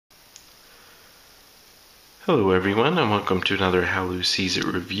Hello everyone and welcome to another How Lou Sees It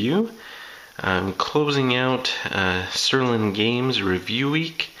review. I'm closing out Sirlin Games review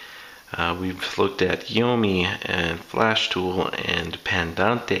week. We've looked at Yomi and Flash Tool and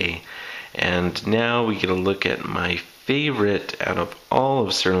Pandante, and now we get a look at my favorite out of all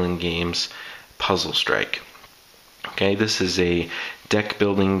of Sirlin Games, Puzzle Strike. Okay, this is a deck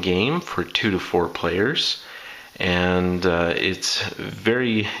building game for 2 to 4 players, and it's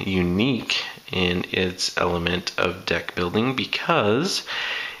very unique in its element of deck building because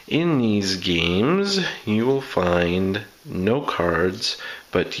in these games you will find no cards,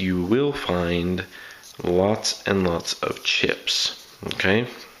 but you will find lots and lots of chips. Okay,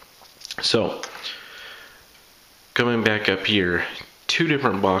 so coming back up here, 2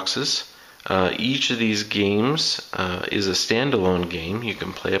 different boxes. Each of these games is a standalone game. You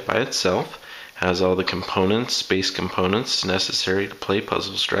can play it by itself. Has all the components, base components necessary to play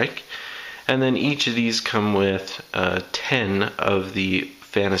Puzzle Strike. And then each of these come with 10 of the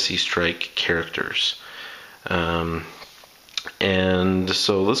Fantasy Strike characters. And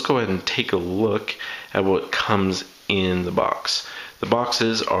so let's go ahead and take a look at what comes in the box. The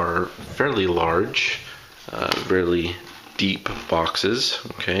boxes are fairly large, really deep boxes,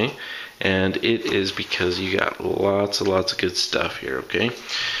 okay? And it is because you got lots and lots of good stuff here, okay?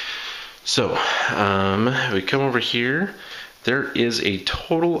 So, we come over here. There is a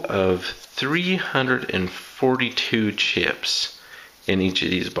total of 342 chips in each of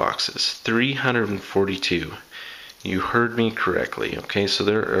these boxes. 342. You heard me correctly, okay? So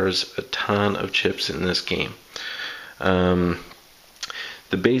there is a ton of chips in this game. The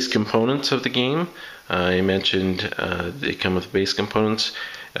base components of the game, I mentioned they come with base components.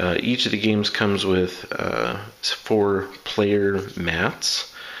 Each of the games comes with 4 player mats,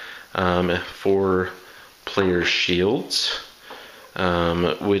 4 player shields,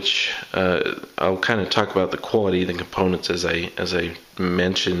 which I'll kind of talk about the quality of the components as I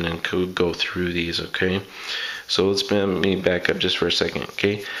mention and could go through these, okay? So let's let me back up just for a second,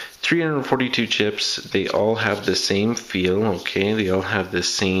 okay? 342 chips, they all have the same feel, okay? They all have the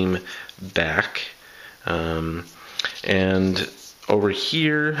same back. And over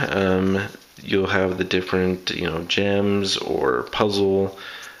here, you'll have the different, gems or puzzle,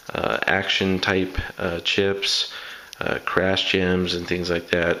 action type chips, crash gems and things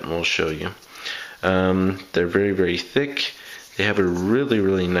like that, and we'll show you. They're very, very thick. They have a really,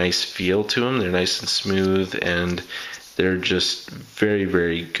 really nice feel to them. They're nice and smooth, and they're just very,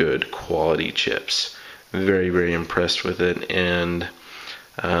 very good quality chips. Very, very impressed with it, and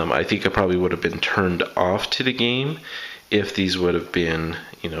I think I probably would have been turned off to the game if these would have been,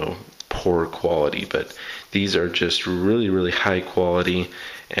 poor quality, but these are just really, really high quality,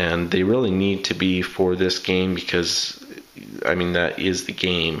 and they really need to be for this game because, that is the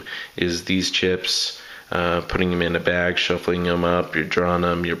game, is these chips, putting them in a bag, shuffling them up, you're drawing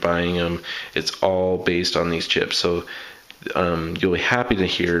them, you're buying them, it's all based on these chips. So you'll be happy to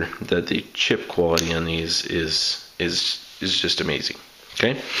hear that the chip quality on these is just amazing.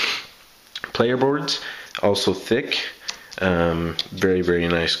 Okay, player boards, also thick, very, very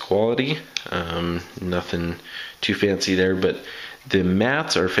nice quality, nothing too fancy there, but the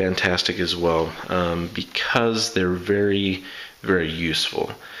mats are fantastic as well, because they're very, very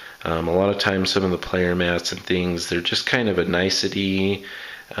useful. A lot of times some of the player mats and things, they're just kind of a nicety,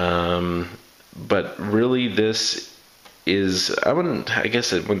 but really this is, I wouldn't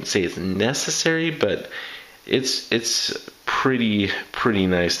say it's necessary, but it's pretty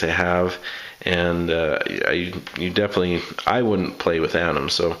nice to have, and I wouldn't play without them.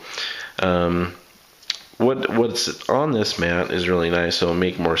 So what's on this mat is really nice, so it'll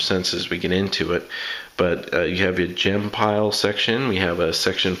make more sense as we get into it. But you have your gem pile section. We have a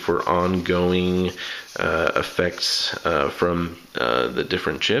section for ongoing effects from the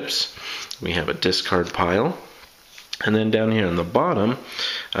different chips. We have a discard pile. And then down here on the bottom,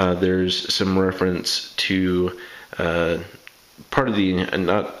 there's some reference to part of the,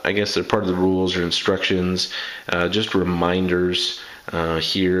 they're part of the rules or instructions, just reminders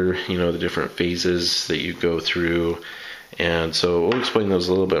here, the different phases that you go through. And so we'll explain those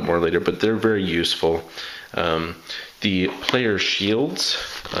a little bit more later, but they're very useful. The player shields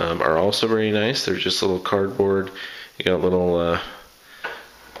are also very nice. They're just little cardboard. You got little,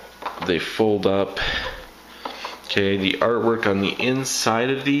 they fold up. Okay, the artwork on the inside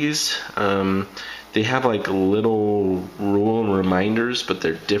of these, they have like little rule and reminders, but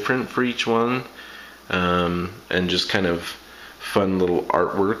they're different for each one, and just kind of fun little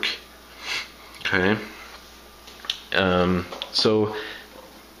artwork. Okay, so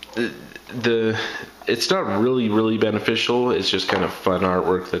it's not really beneficial. It's just kind of fun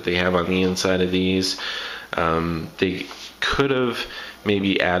artwork that they have on the inside of these. They could have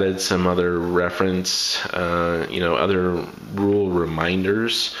maybe added some other reference, other rule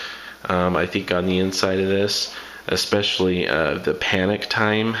reminders, I think, on the inside of this, especially the panic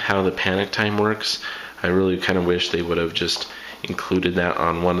time, how the panic time works. I really kind of wish they would have just included that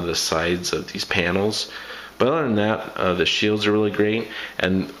on one of the sides of these panels. But other than that, the shields are really great,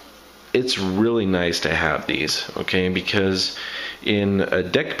 and it's really nice to have these, okay, because in a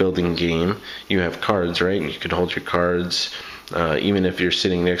deck building game, you have cards, right? And you can hold your cards, even if you're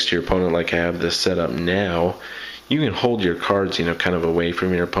sitting next to your opponent like I have this set up now, you can hold your cards, kind of away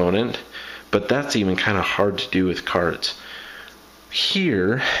from your opponent, but that's even kind of hard to do with cards.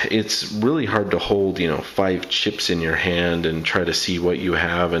 Here, it's really hard to hold, 5 chips in your hand and try to see what you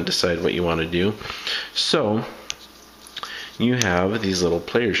have and decide what you want to do. So, you have these little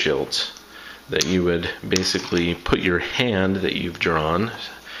player shields that you would basically put your hand that you've drawn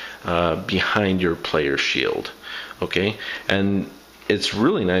behind your player shield. Okay, and it's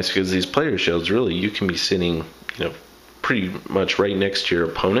really nice because these player shields, really, you can be sitting, pretty much right next to your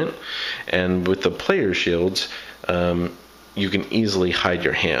opponent, and with the player shields, you can easily hide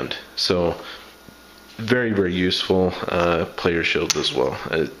your hand. So, very useful player shields as well.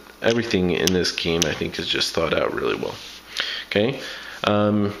 Everything in this game, I think, is just thought out really well. Okay,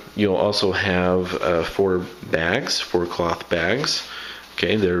 you'll also have 4 cloth bags.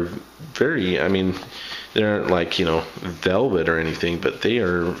 Okay, they're very, they aren't like, velvet or anything, but they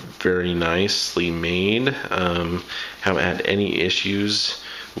are very nicely made. Haven't had any issues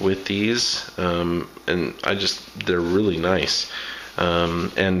with these, and they're really nice.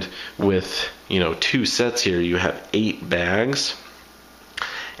 And with, 2 sets here, you have 8 bags.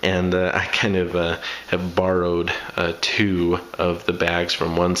 And I kind of have borrowed 2 of the bags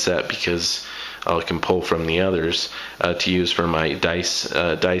from one set because I can pull from the others to use for my dice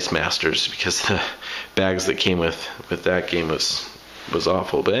masters, because the bags that came with that game was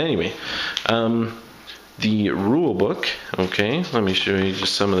awful. But anyway, the rule book. Okay, let me show you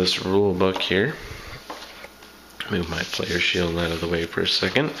just some of this rule book here. Move my player shield out of the way for a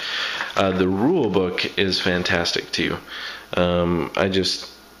second. The rule book is fantastic too.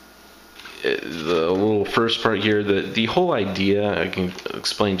 The little first part here, the whole idea, I can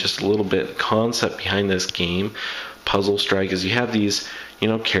explain just a little bit, concept behind this game, Puzzle Strike, is you have these,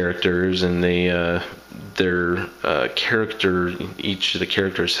 characters, and each of the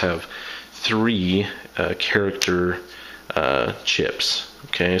characters have 3 character chips.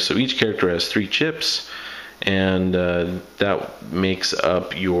 Okay, so each character has 3 chips, and that makes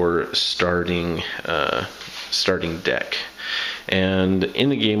up your starting deck. And in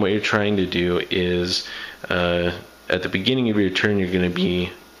the game, what you're trying to do is, at the beginning of your turn, you're going to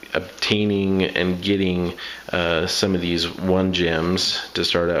be obtaining and getting some of these 1 gems to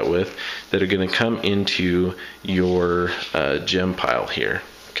start out with that are going to come into your gem pile here.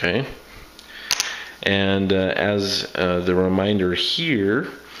 Okay, and as the reminder here,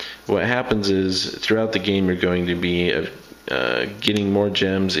 what happens is throughout the game you're going to be getting more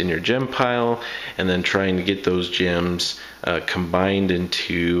gems in your gem pile, and then trying to get those gems combined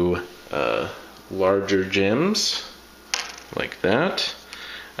into larger gems like that,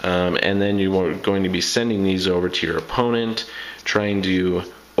 and then you are going to be sending these over to your opponent, trying to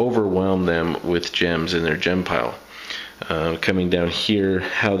overwhelm them with gems in their gem pile. Coming down here,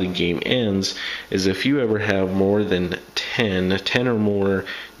 how the game ends is if you ever have more than 10 or more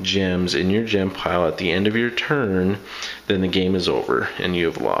gems in your gem pile at the end of your turn, then the game is over and you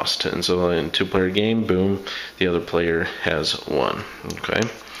have lost. And so in a 2-player game, boom, the other player has won. Okay,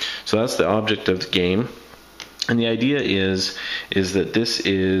 so that's the object of the game. And the idea is that this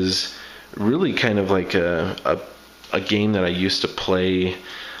is really kind of like a game that I used to play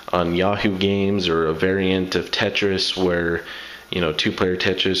on Yahoo Games, or a variant of Tetris where, 2-player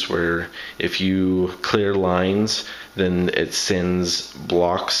Tetris, where if you clear lines, then it sends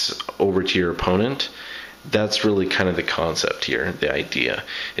blocks over to your opponent. That's really kind of the concept here. The idea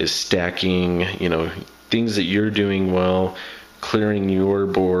is stacking, things that you're doing well, clearing your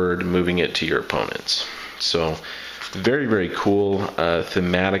board, moving it to your opponent's. So very cool.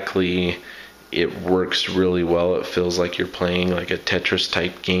 Thematically, it works really well. It feels like you're playing like a Tetris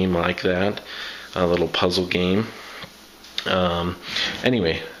type game like that, a little puzzle game.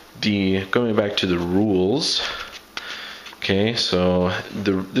 Anyway, going back to the rules. Okay, so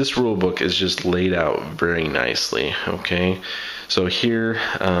this rule book is just laid out very nicely. Okay, so here,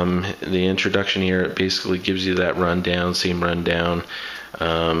 the introduction here, it basically gives you that rundown, same rundown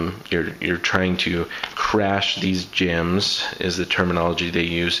You're trying to crash these gems, is the terminology they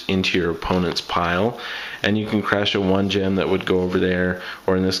use, into your opponent's pile. And you can crash a 1 gem that would go over there,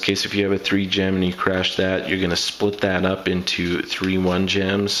 or in this case, if you have a 3 gem and you crash that, you're going to split that up into 3 1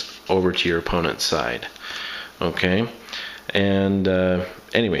 gems over to your opponent's side. Okay, and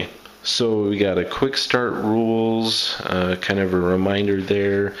anyway, so we got a quick start rules, kind of a reminder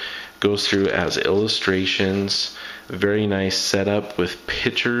there, goes through as illustrations. Very nice setup with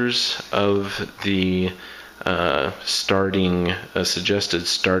pictures of the suggested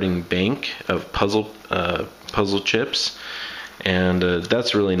starting bank of puzzle chips, and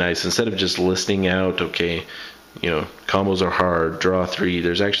that's really nice. Instead of just listing out, okay, you know, combos are hard, draw 3,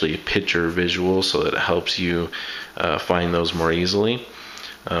 there's actually a picture visual, so that it helps you find those more easily.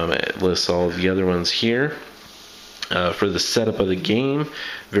 It lists all of the other ones here. For the setup of the game,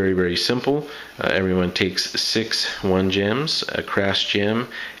 very, very simple. Everyone takes 6 1 gems, a crash gem,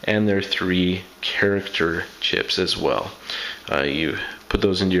 and their 3 character chips as well. You put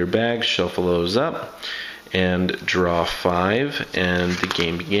those into your bag, shuffle those up, and draw 5, and the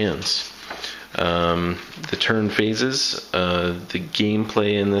game begins. The turn phases, the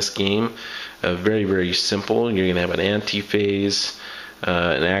gameplay in this game, very, very simple. You're going to have an anti-phase,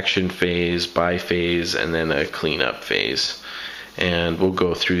 an action phase, buy phase, and then a cleanup phase. And we'll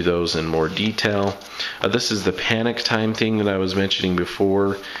go through those in more detail. This is the panic time thing that I was mentioning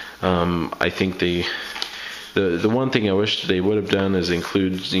before. I think the one thing I wish they would have done is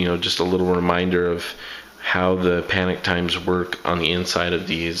include, you know, just a little reminder of how the panic times work on the inside of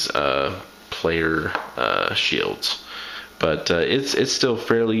these player shields. But it's still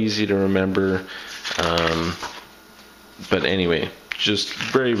fairly easy to remember. But anyway, just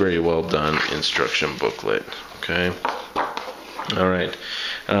very, very well done instruction booklet. Okay. All right.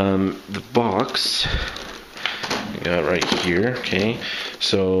 The box I got right here. Okay.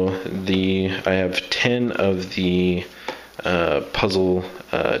 So I have 10 of the puzzle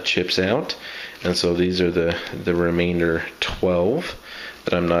chips out, and so these are the remainder 12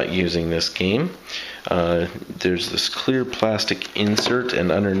 that I'm not using this game. There's this clear plastic insert,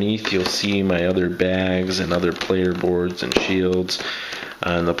 and underneath you'll see my other bags and other player boards and shields.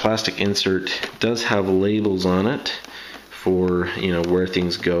 And the plastic insert does have labels on it for, you know, where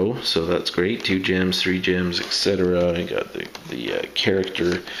things go, so that's great. 2 gems, 3 gems, etc. I got the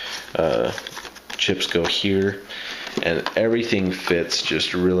character chips go here, and everything fits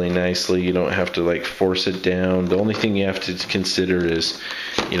just really nicely. You don't have to like force it down. The only thing you have to consider is,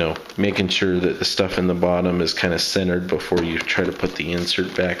 you know, making sure that the stuff in the bottom is kind of centered before you try to put the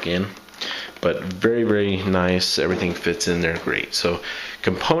insert back in. But very, very nice. Everything fits in there great. So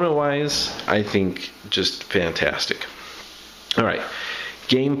component wise, I think just fantastic. All right,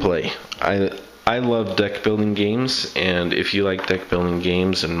 gameplay. I love deck building games, and if you like deck building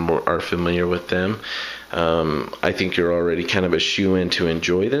games and are familiar with them, I think you're already kind of a shoe-in to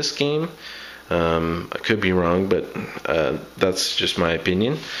enjoy this game. I could be wrong, but that's just my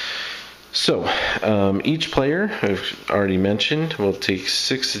opinion. So each player, I've already mentioned, will take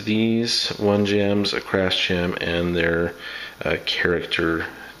 6 of these 1 gems, a crash gem, and their character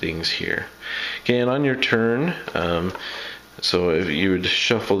things here. Okay, and on your turn, so if you would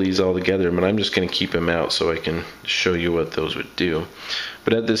shuffle these all together, but I'm just going to keep them out so I can show you what those would do.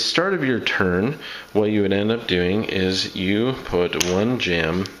 But at the start of your turn, what you would end up doing is you put 1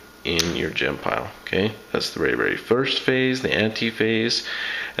 gem in your gem pile. Okay, that's the very, very first phase, the anti-phase,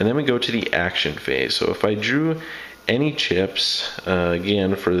 and then we go to the action phase. So if I drew any chips,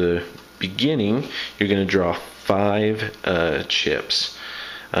 again, for the beginning, you're going to draw 5 chips.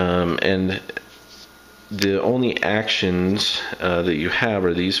 And the only actions that you have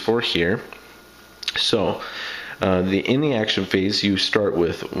are these 4 here. So in the action phase, you start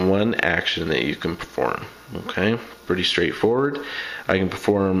with 1 action that you can perform. Okay, pretty straightforward. I can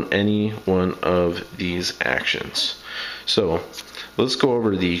perform any one of these actions. So let's go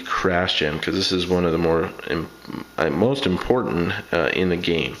over the crash gem, because this is one of the most important in the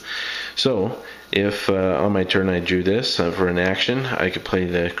game. So if on my turn I drew this for an action, I could play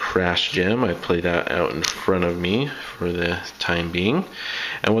the crash gem. I'd play that out in front of me for the time being.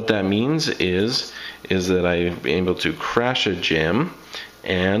 And what that means is that I'm able to crash a gem,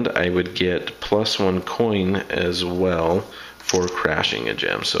 and I would get +1 coin as well for crashing a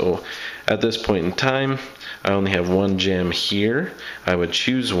gem. So at this point in time, I only have 1 gem here. I would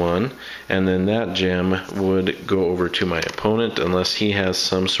choose one, and then that gem would go over to my opponent unless he has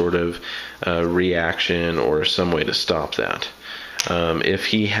some sort of reaction or some way to stop that. If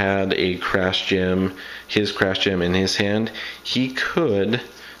he had a crash gem, his crash gem in his hand, he could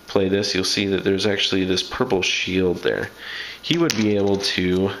play this, you'll see that there's actually this purple shield there. He would be able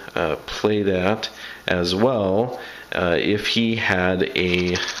to play that as well if he had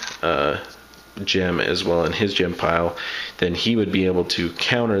a gem as well in his gem pile. Then he would be able to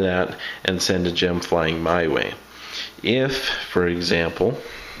counter that and send a gem flying my way. If, for example,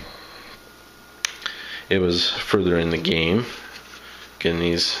 it was further in the game, again,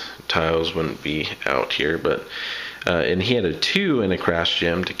 these tiles wouldn't be out here, but and he had a 2 and a crash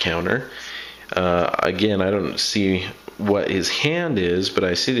gem to counter. Again, I don't see what his hand is, but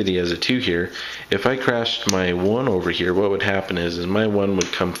I see that he has a 2 here. If I crashed my 1 over here, what would happen is my 1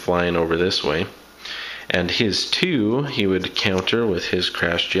 would come flying over this way, and his 2 he would counter with his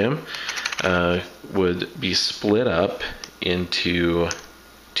crash gem, would be split up into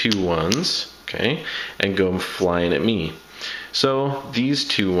 2 1s, okay, and go flying at me. So these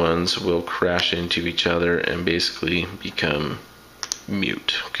 2 1s will crash into each other and basically become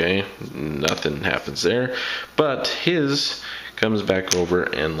mute, okay? Nothing happens there, but his comes back over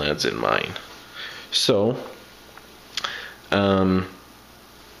and lands in mine. So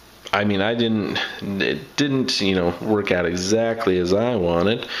I mean, it didn't work out exactly as I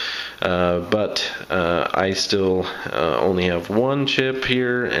wanted, but I still only have 1 chip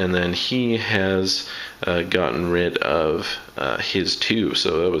here, and then he has gotten rid of his 2,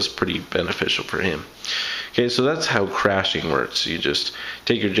 so that was pretty beneficial for him. Okay, so that's how crashing works. You just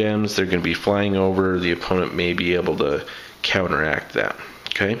take your gems, they're going to be flying over, the opponent may be able to counteract that.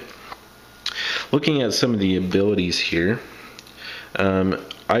 Okay, looking at some of the abilities here,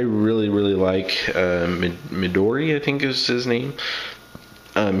 I really like Midori, I think is his name.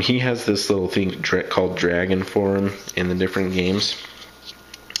 He has this little thing called Dragon Form in the different games.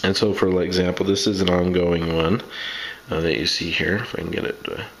 And so, for example, this is an ongoing one that you see here. If I can get it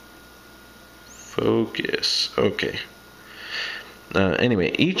to focus. Okay.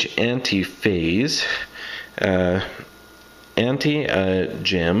 Anyway, each anti-phase,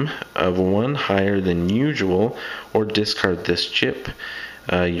 anti-gem of 1 higher than usual, or discard this chip.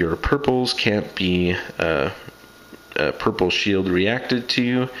 Your purples can't be purple shield reacted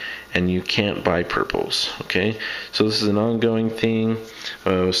to, and you can't buy purples. Okay, so this is an ongoing thing,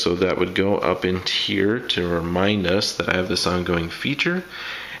 so that would go up in here to remind us that I have this ongoing feature.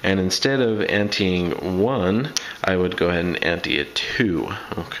 And instead of anteing 1, I would go ahead and ante a 2.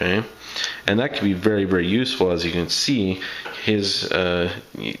 Okay, and that can be very useful. As you can see,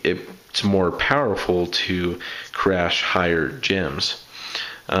 it's more powerful to crash higher gems.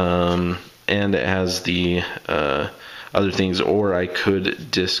 And it has the other things, or I could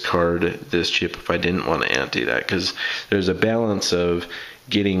discard this chip if I didn't want to ante that, because there's a balance of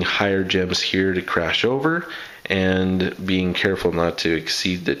getting higher gems here to crash over and being careful not to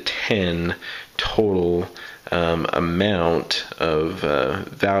exceed the 10 total amount of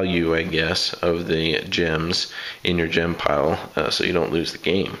value, I guess, of the gems in your gem pile, so you don't lose the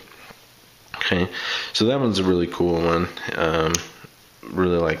game. Okay, so that one's a really cool one.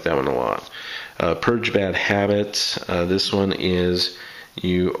 Really like that one a lot. Purge bad habits. This one is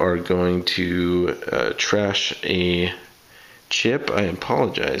you are going to trash a chip. I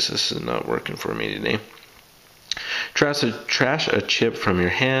apologize, this is not working for me today. Trash a chip from your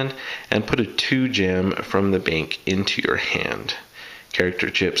hand and put a 2 gem from the bank into your hand. Character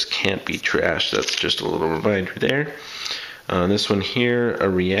chips can't be trashed. That's just a little reminder there. This one here, a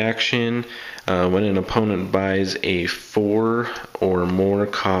reaction. When an opponent buys a 4 or more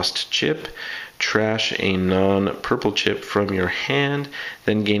cost chip, trash a non-purple chip from your hand,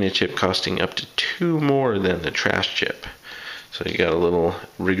 then gain a chip costing up to 2 more than the trash chip. So you got a little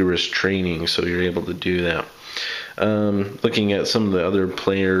rigorous training, so you're able to do that. Looking at some of the other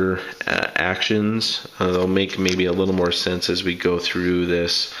player actions, they'll make maybe a little more sense as we go through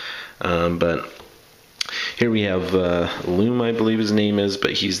this, but here we have Loom, I believe his name is,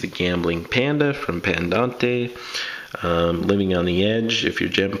 but he's the gambling panda from Pandante. Living on the edge. If your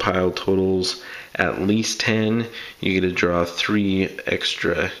gem pile totals at least 10, you get to draw 3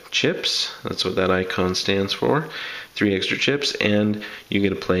 extra chips. That's what that icon stands for. 3 extra chips, and you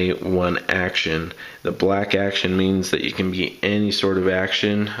get to play 1 action. The black action means that you can be any sort of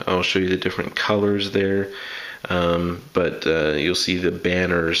action. I'll show you the different colors there. But you'll see the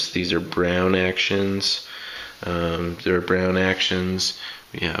banners. These are brown actions. There are brown actions.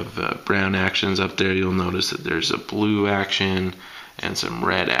 We have brown actions up there. You'll notice that there's a blue action and some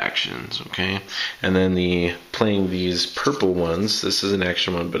red actions, okay? And then playing these purple ones, this is an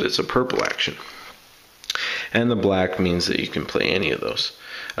action one, but it's a purple action. And the black means that you can play any of those.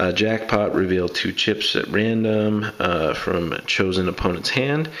 Jackpot, reveal 2 chips at random from chosen opponent's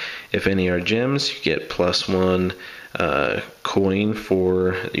hand. If any are gems, you get +1 coin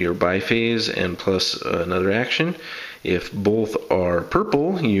for your buy phase and plus another action. If both are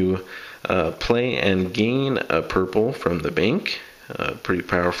purple, you play and gain a purple from the bank. Pretty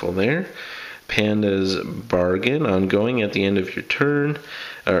powerful there. Panda's Bargain, ongoing at the end of your turn,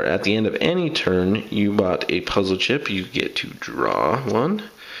 or at the end of any turn you bought a puzzle chip, you get to draw one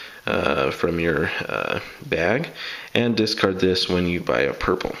from your bag and discard this when you buy a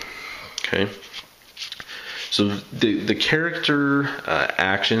purple. Okay. So the character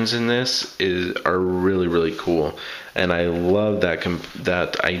actions in this are really, really cool, and I love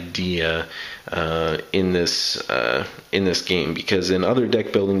that idea in this game, because in other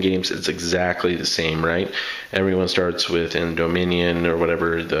deck building games it's exactly the same, right? Everyone starts with, in Dominion or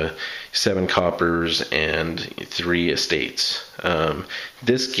whatever, the 7 coppers and 3 estates.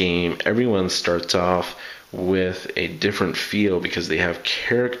 This game, everyone starts off with a different feel because they have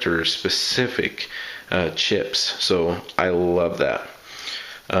character specific chips. So I love that.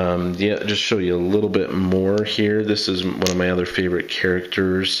 Yeah, just show you a little bit more here. This is one of my other favorite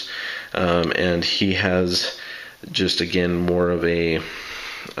characters, and he has just, again, more of a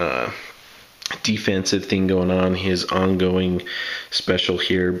defensive thing going on. His ongoing special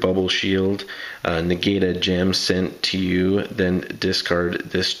here, Bubble Shield, negate a gem sent to you, then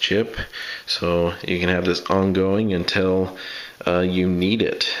discard this chip. So you can have this ongoing until you need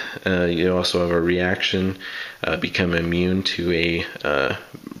it. You also have a reaction, become immune to a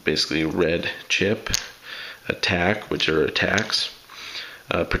basically red chip attack, which are attacks.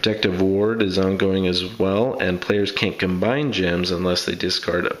 Protective Ward is ongoing as well, and players can't combine gems unless they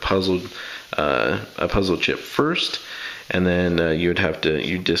discard a puzzle chip first, and then you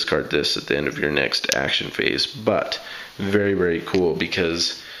discard this at the end of your next action phase. But very, very cool,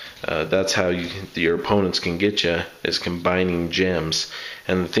 because that's how your opponents can get you, is combining gems.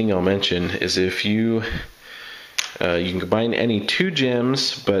 And the thing I'll mention is if you can combine any 2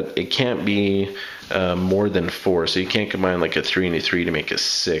 gems, but it can't be more than 4. So you can't combine like a 3 and a 3 to make a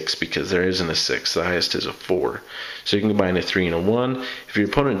 6, because there isn't a 6. The highest is a 4. So you can combine a 3 and a 1. If your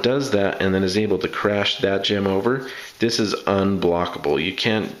opponent does that and then is able to crash that gem over, this is unblockable. You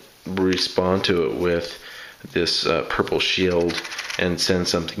can't respond to it with this purple shield and send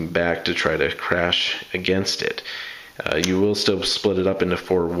something back to try to crash against it. You will still split it up into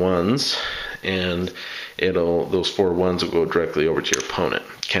 4 ones, and those 4 ones will go directly over to your opponent.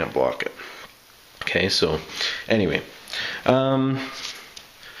 Can't block it. Okay, so anyway, in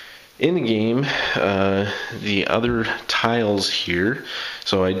the game, the other tiles here,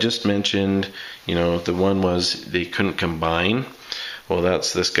 so I just mentioned, the one was they couldn't combine. Well,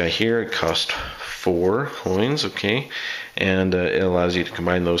 that's this guy here. It cost 4 coins, okay, and it allows you to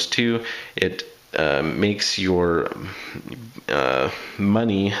combine those 2. It makes your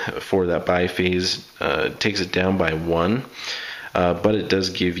money for that buy phase, takes it down by 1, but it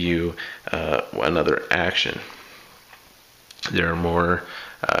does give you another action. There are more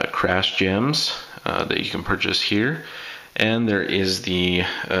crash gems that you can purchase here, and there is the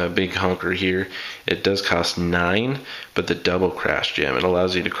big honker here. It does cost 9, but the double crash gem, it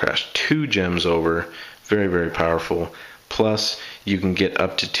allows you to crash 2 gems over. Very, very powerful. Plus you can get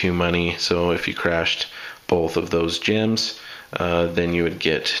up to 2 money, so if you crashed both of those gems, then you would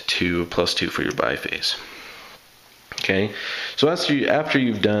get 2 plus 2 for your buy phase. Okay, so after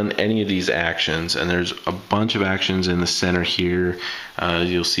you've done any of these actions, and there's a bunch of actions in the center here,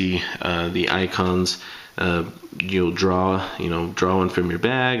 you'll see the icons. You'll draw one from your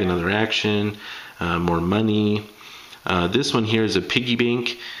bag, another action, more money. This one here is a piggy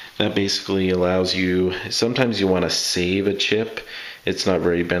bank. That basically allows you, sometimes you want to save a chip. It's not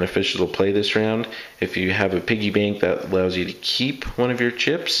very beneficial to play this round. If you have a piggy bank, that allows you to keep one of your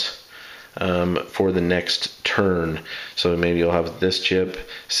chips for the next turn. So maybe you'll have this chip,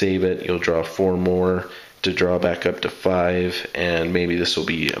 save it, you'll draw 4 more to draw back up to 5, and maybe this will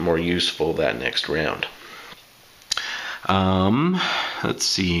be more useful that next round. Let's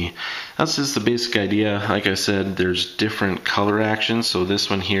see, that's just the basic idea. Like I said, there's different color actions. So this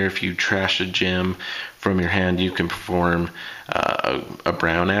one here, if you trash a gem from your hand, you can perform a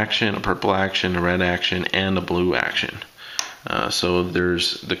brown action, a purple action, a red action, and a blue action. So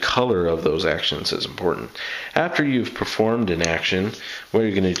there's the color of those actions is important. After you've performed an action, what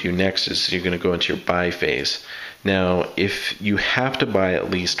you're going to do next is you're going to go into your buy phase. Now, if you have to buy at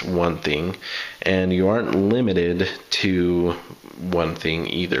least one thing, and you aren't limited to one thing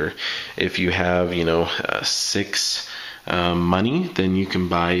either, if you have 6 money, then you can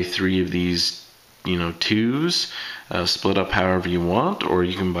buy 3 of these 2s, split up however you want, or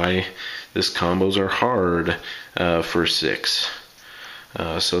you can buy this combos are hard for 6.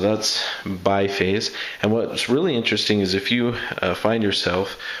 So that's buy phase. And what's really interesting is if you find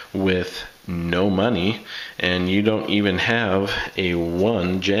yourself with no money and you don't even have a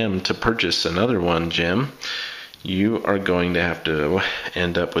 1 gem to purchase another 1 gem, you are going to have to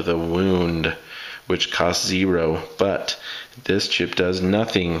end up with a wound, which costs 0. But this chip does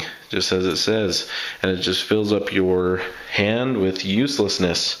nothing, just as it says, and it just fills up your hand with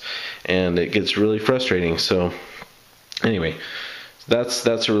uselessness, and it gets really frustrating. So anyway, that's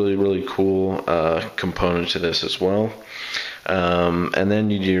a really cool component to this as well. And then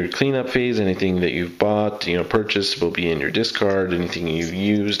you do your cleanup phase. Anything that you've bought, purchased, will be in your discard. Anything you've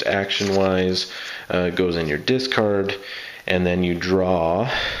used action-wise goes in your discard. And then you draw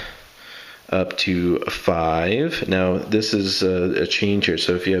up to 5. Now, this is a change here.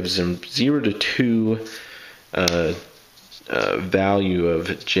 So if you have 0 to 2 value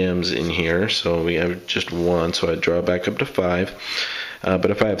of gems in here, so we have just 1, so I'd draw back up to 5.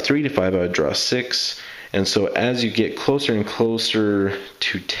 But if I have 3 to 5, I would draw 6. And so as you get closer and closer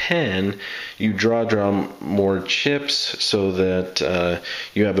to 10, you draw more chips so that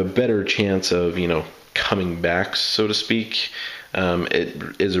you have a better chance of, coming back, so to speak.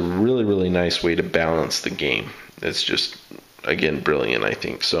 It is a really nice way to balance the game. It's just, again, brilliant, I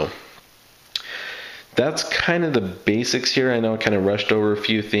think. So that's kind of the basics here. I know I kind of rushed over a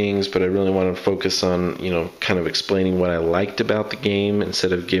few things, but I really want to focus on, kind of explaining what I liked about the game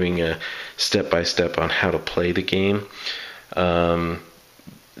instead of giving a step-by-step on how to play the game. Let's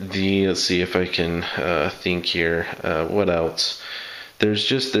see if I can think here. What else?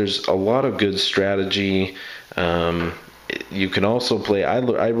 There's a lot of good strategy. You can also play, I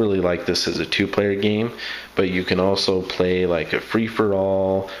really like this as a 2-player game, but you can also play like a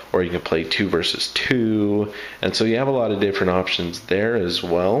free-for-all, or you can play 2 versus 2, and so you have a lot of different options there as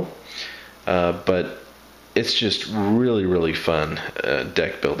well. But it's just really fun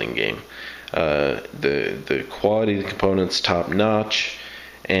deck building game. The quality of the components top notch,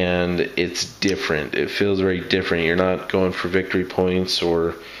 and it's different. It feels very different. You're not going for victory points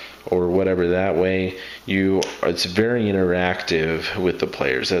or whatever that way. It's very interactive with the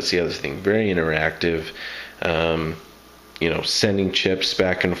players. That's the other thing. Very interactive. Sending chips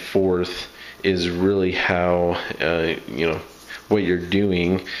back and forth is really how what you're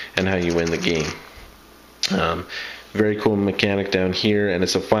doing and how you win the game. Very cool mechanic down here, and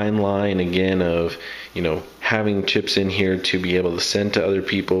it's a fine line again of having chips in here to be able to send to other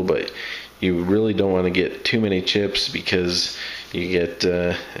people, but you really don't want to get too many chips because you get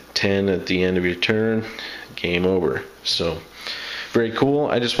 10 at the end of your turn, game over. So very cool.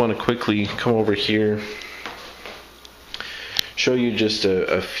 I just want to quickly come over here, show you just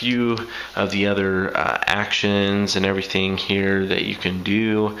a few of the other actions and everything here that you can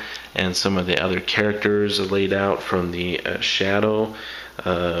do, and some of the other characters laid out from the shadow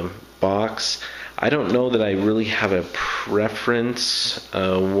box. I don't know that I really have a preference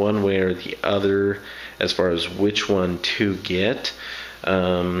one way or the other as far as which one to get,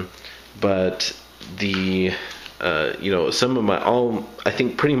 but the some of I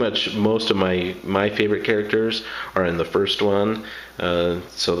think pretty much most of my favorite characters are in the first one,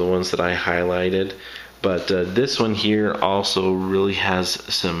 so the ones that I highlighted. But this one here also really has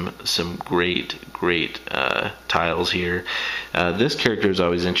some great tiles here. This character is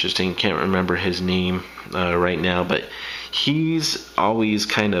always interesting. Can't remember his name right now, but he's always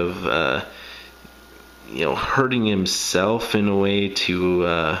kind of hurting himself in a way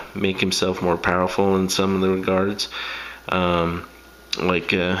to make himself more powerful in some of the regards. Whenever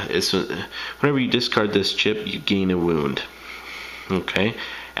you discard this chip, you gain a wound. Okay.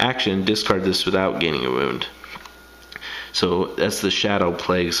 Action, discard this without gaining a wound. So that's the shadow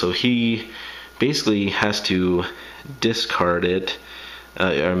plague. So he basically has to discard it,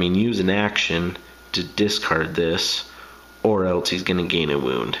 use an action to discard this, or else he's going to gain a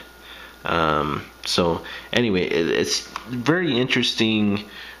wound. So anyway, it's very interesting,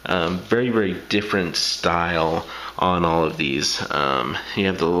 very different style on all of these. You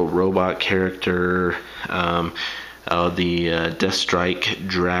have the little robot character, the Death Strike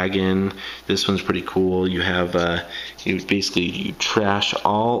Dragon. This one's pretty cool. You have you trash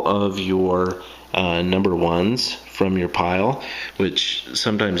all of your number ones from your pile, which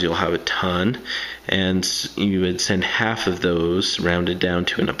sometimes you'll have a ton, and you would send half of those rounded down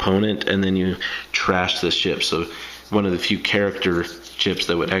to an opponent, and then you trash the ship. So one of the few character chips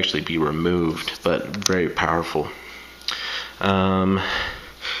that would actually be removed, but very powerful.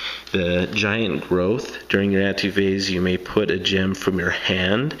 The giant growth. During your active phase, you may put a gem from your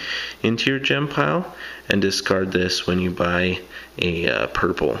hand into your gem pile and discard this when you buy a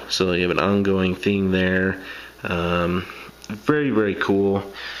purple. So you have an ongoing thing there. very, very cool.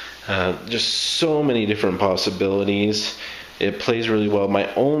 Just so many different possibilities. It plays really well.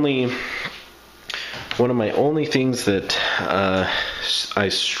 One of my only things that I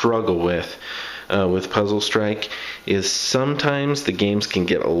struggle with Puzzle Strike is sometimes the games can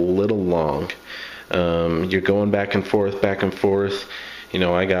get a little long. You're going back and forth, back and forth. You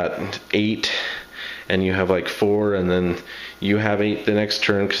know, I got 8, and you have like 4, and then you have 8 the next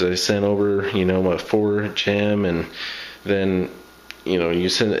turn because I sent over, you know, a 4 gem, and then, you know, you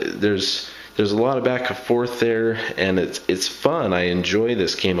send. There's a lot of back and forth there, and it's fun. I enjoy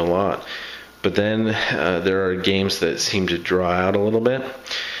this game a lot. But then there are games that seem to draw out a little bit,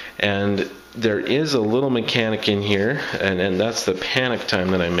 and there is a little mechanic in here, and that's the panic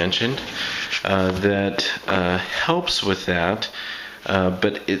time that I mentioned, that helps with that,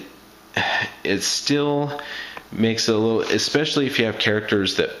 but it still makes it a little, especially if you have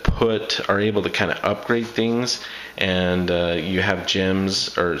characters that are able to kind of upgrade things, and you have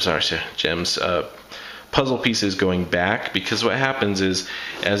puzzle pieces going back, because what happens is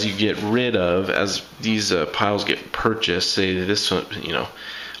as these piles get purchased, say this one, you know,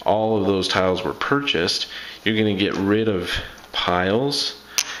 all of those tiles were purchased, you're going to get rid of piles,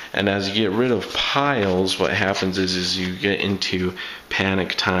 and as you get rid of piles, what happens is you get into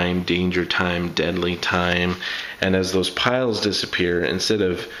panic time, danger time, deadly time, and as those piles disappear, instead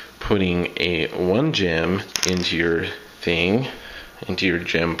of putting one gem into your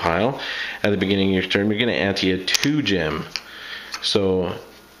gem pile at the beginning of your turn, you're going to ante a 2 gem. So,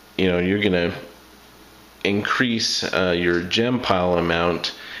 you know, you're going to increase your gem pile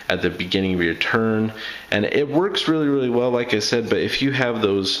amount at the beginning of your turn, and it works really, really well, like I said. But if you have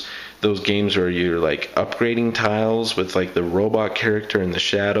those games where you're like upgrading tiles with like the robot character and the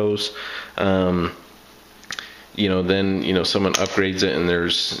shadows, you know, then, you know, someone upgrades it and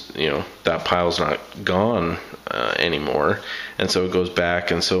there's, you know, that pile's not gone anymore, and so it goes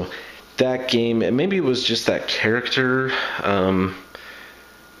back. And so that game, and maybe it was just that character,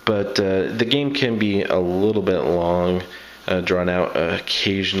 but the game can be a little bit long, drawn out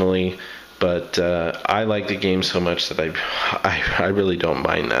occasionally, but I like the game so much that I really don't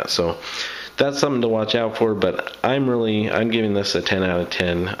mind that. So that's something to watch out for. But I'm giving this a 10 out of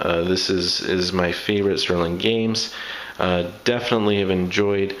 10. This is my favorite Sirlin games. Definitely have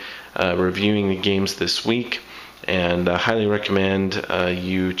enjoyed reviewing the games this week, and highly recommend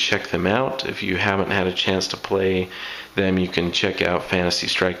you check them out. If you haven't had a chance to play them, you can check out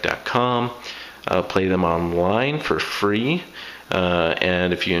fantasystrike.com. Play them online for free,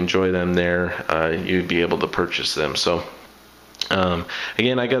 and if you enjoy them there, you'd be able to purchase them. So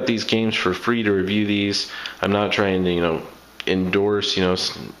again, I got these games for free to review these. I'm not trying to, you know, endorse, you know,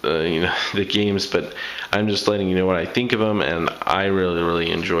 the games, but I'm just letting you know what I think of them, and I really, really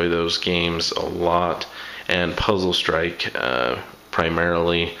enjoy those games a lot, and Puzzle Strike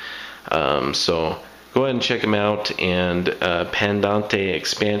primarily. So go ahead and check them out. And Pandante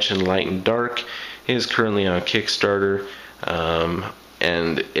Expansion Light and Dark is currently on Kickstarter,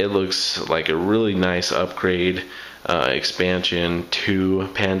 and it looks like a really nice upgrade expansion to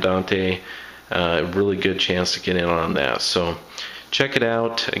Pandante. Really good chance to get in on that. So check it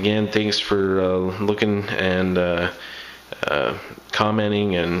out. Again, thanks for looking and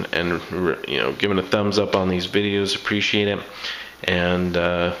commenting and you know, giving a thumbs up on these videos. Appreciate it, and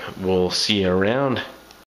we'll see you around.